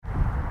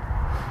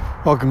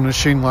Welcome to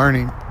Machine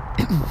Learning.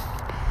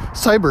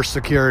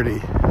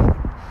 Cybersecurity.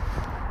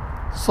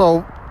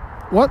 So,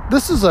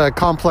 this is a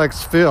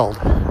complex field.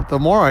 The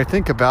more I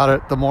think about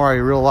it, the more I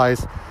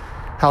realize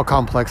how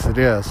complex it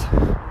is.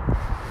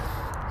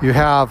 You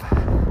have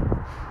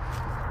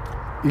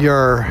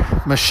your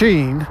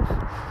machine,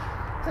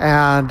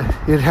 and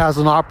it has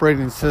an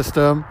operating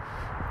system,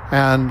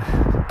 and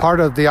part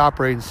of the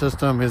operating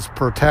system is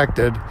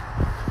protected,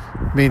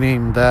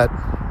 meaning that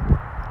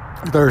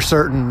there are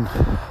certain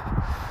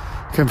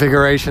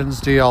configurations,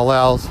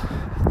 DLLs,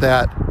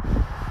 that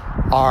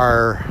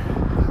are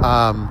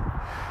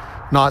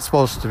not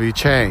supposed to be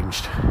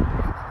changed.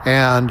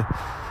 And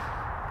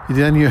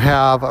then you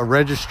have a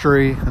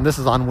registry, and this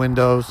is on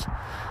Windows,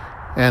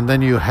 and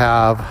then you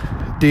have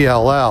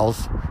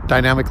DLLs,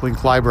 dynamic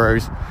link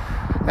libraries,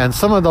 and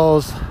some of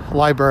those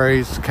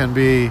libraries can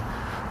be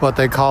what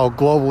they call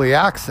globally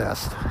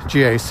accessed,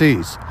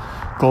 GACs,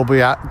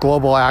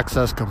 global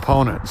access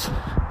components.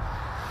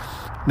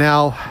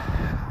 Now,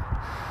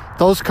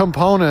 those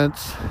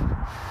components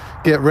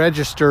get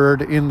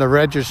registered in the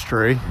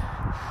registry,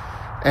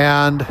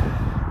 and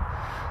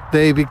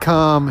they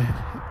become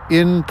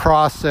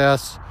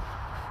in-process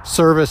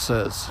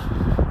services.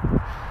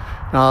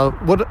 Now,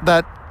 what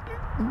that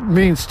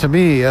means to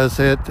me is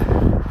it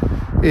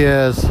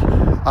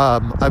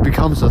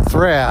becomes a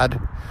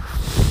thread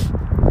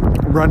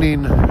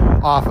running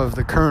off of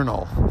the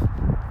kernel.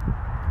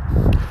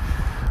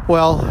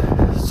 Well,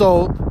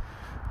 so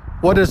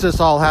what does this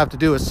all have to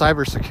do with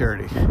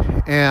cybersecurity?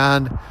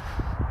 And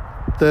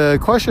the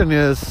question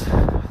is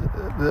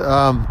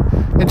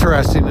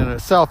interesting in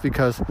itself,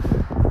 because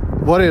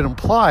what it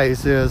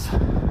implies is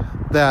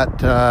that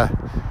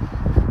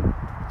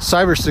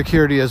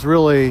cybersecurity is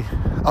really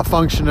a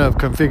function of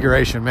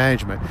configuration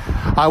management.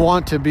 I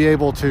want to be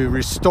able to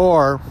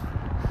restore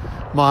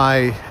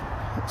my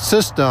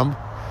system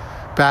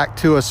back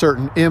to a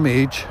certain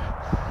image,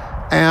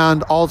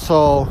 and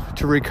also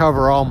to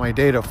recover all my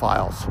data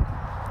files.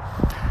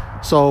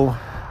 So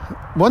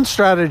one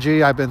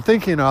strategy I've been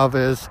thinking of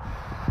is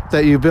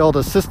that you build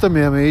a system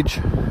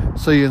image,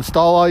 so you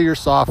install all your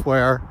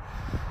software,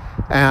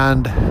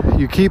 and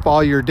you keep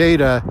all your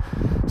data,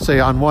 say,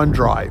 on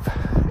OneDrive.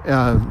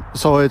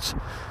 So it's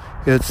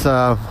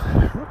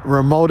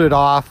remoted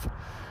off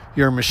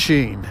your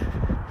machine.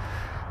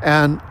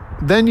 And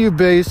then you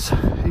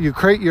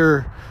create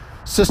your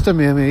system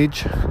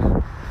image,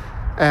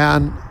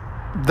 and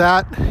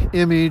that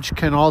image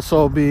can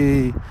also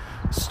be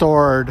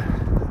stored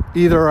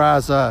either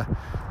as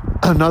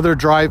another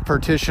drive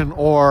partition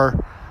or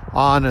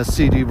on a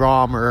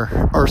CD-ROM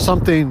or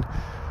something,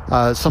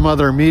 some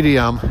other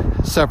medium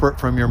separate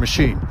from your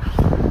machine.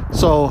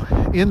 So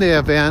in the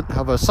event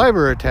of a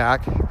cyber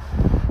attack,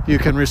 you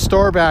can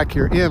restore back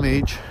your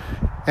image,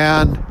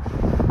 and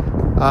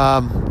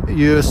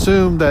you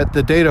assume that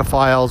the data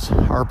files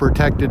are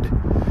protected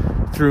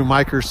through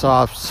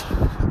Microsoft's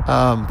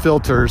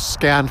filters,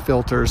 scan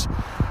filters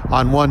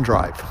on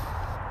OneDrive.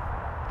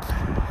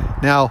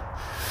 Now,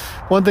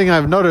 one thing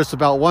I've noticed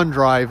about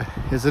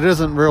OneDrive is it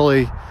isn't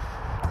really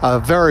a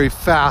very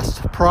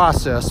fast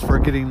process for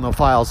getting the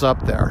files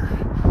up there.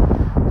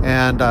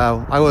 And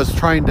I was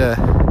trying to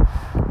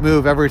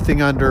move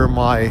everything under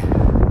my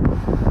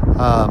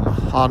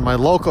on my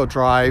local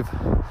drive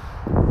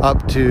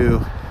up to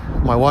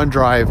my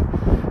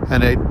OneDrive,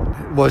 and it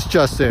was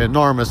just an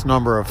enormous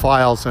number of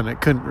files, and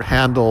it couldn't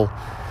handle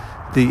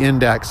the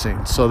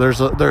indexing. So there's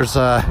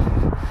a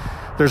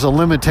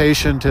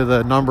limitation to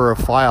the number of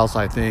files,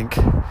 I think,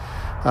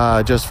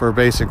 just for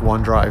basic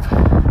OneDrive.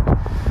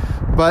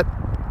 But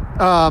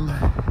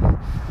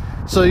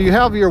so you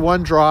have your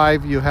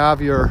OneDrive, you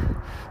have your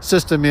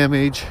system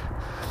image,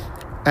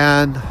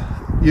 and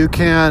you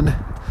can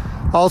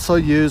also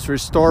use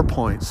restore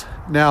points.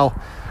 Now,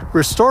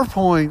 restore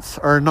points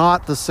are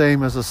not the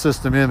same as a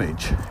system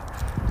image,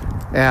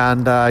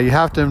 and you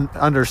have to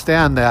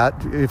understand that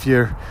if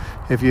you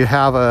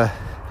have an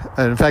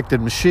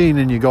infected machine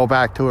and you go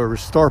back to a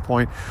restore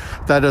point,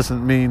 that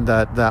doesn't mean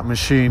that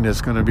machine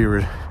is going to be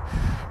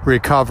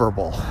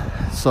recoverable.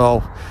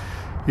 So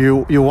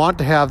you want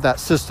to have that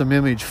system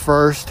image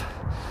first,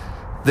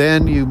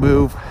 then you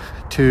move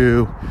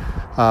to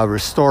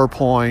restore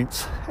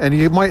points, and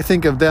you might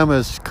think of them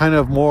as kind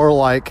of more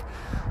like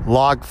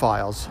log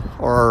files,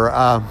 or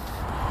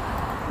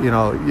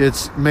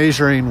it's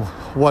measuring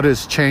what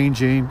is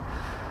changing,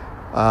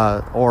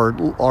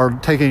 or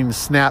taking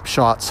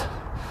snapshots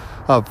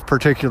of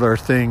particular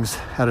things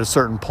at a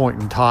certain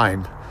point in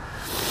time.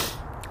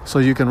 So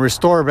you can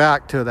restore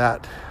back to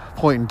that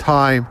point in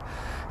time,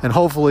 and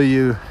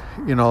hopefully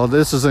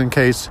this is in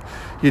case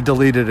you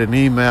deleted an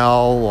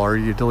email or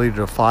you deleted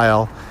a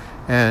file,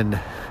 and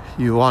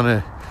you want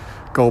to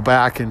go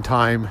back in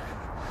time,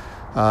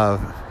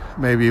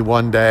 maybe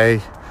one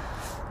day,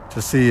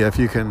 to see if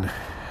you can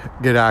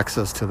get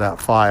access to that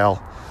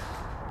file,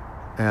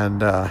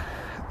 and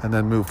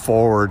then move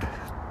forward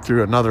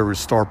through another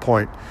restore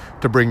point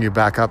to bring you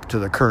back up to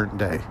the current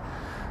day.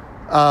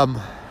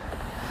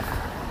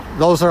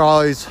 Those are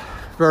always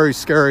very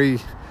scary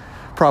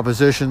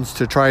propositions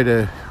to try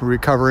to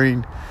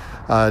recovering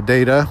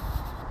data.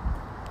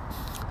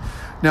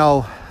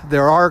 Now,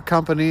 there are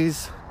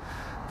companies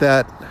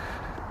that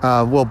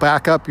will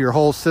back up your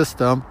whole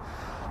system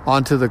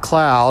onto the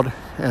cloud,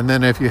 and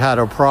then if you had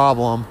a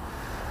problem,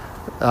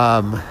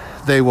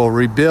 they will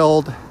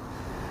rebuild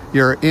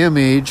your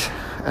image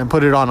and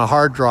put it on a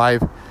hard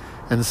drive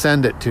and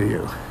send it to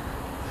you.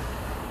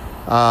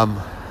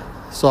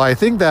 So I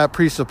think that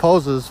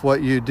presupposes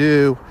what you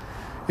do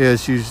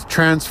is you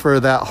transfer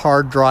that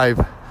hard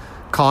drive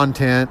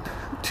content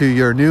to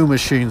your new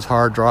machine's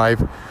hard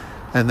drive,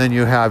 and then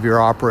you have your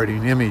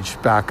operating image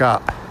back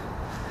up.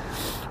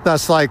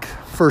 That's like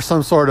for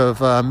some sort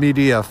of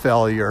media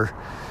failure,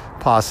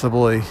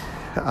 possibly.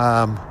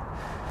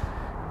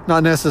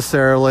 Not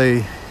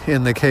necessarily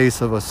in the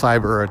case of a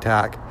cyber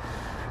attack.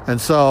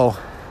 And so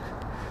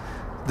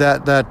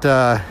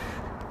there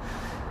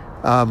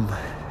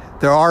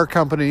are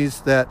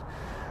companies that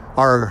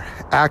are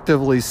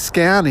actively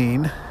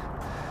scanning,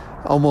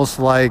 almost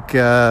like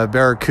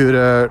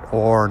Barracuda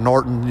or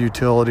Norton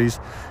Utilities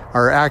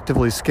are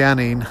actively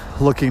scanning,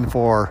 looking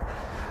for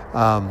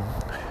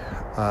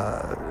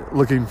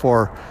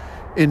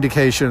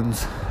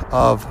indications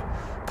of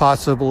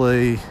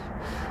possibly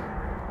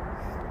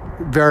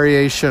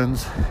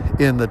variations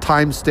in the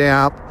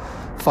timestamp,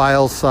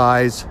 file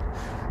size.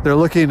 They're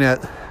looking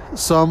at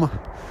some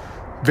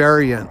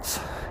variance,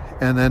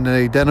 and then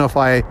they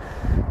identify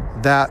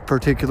that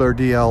particular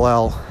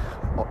DLL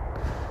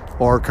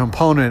or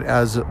component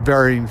as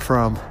varying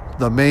from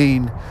the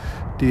main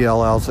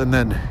DLLs, and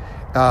then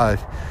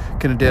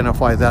can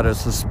identify that as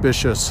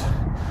suspicious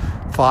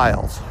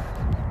files.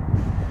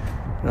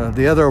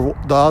 The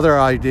other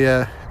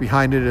idea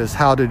behind it is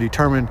how to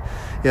determine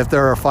if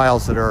there are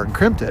files that are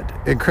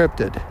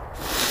encrypted.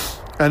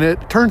 And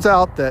it turns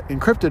out that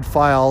encrypted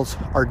files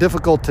are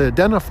difficult to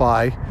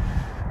identify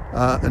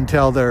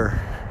until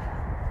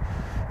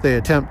they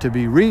attempt to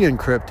be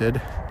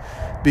re-encrypted,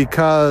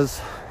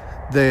 because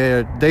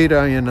the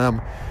data in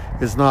them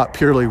is not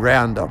purely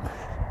random.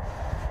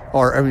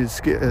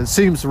 It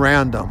seems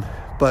random,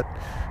 but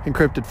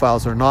encrypted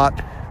files are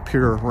not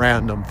pure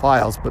random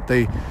files, but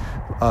they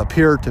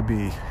appear to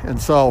be.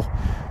 And so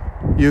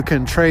you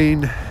can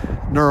train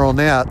neural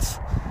nets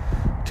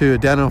to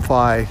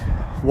identify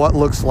what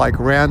looks like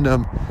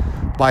random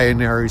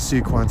binary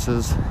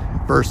sequences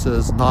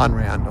versus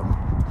non-random.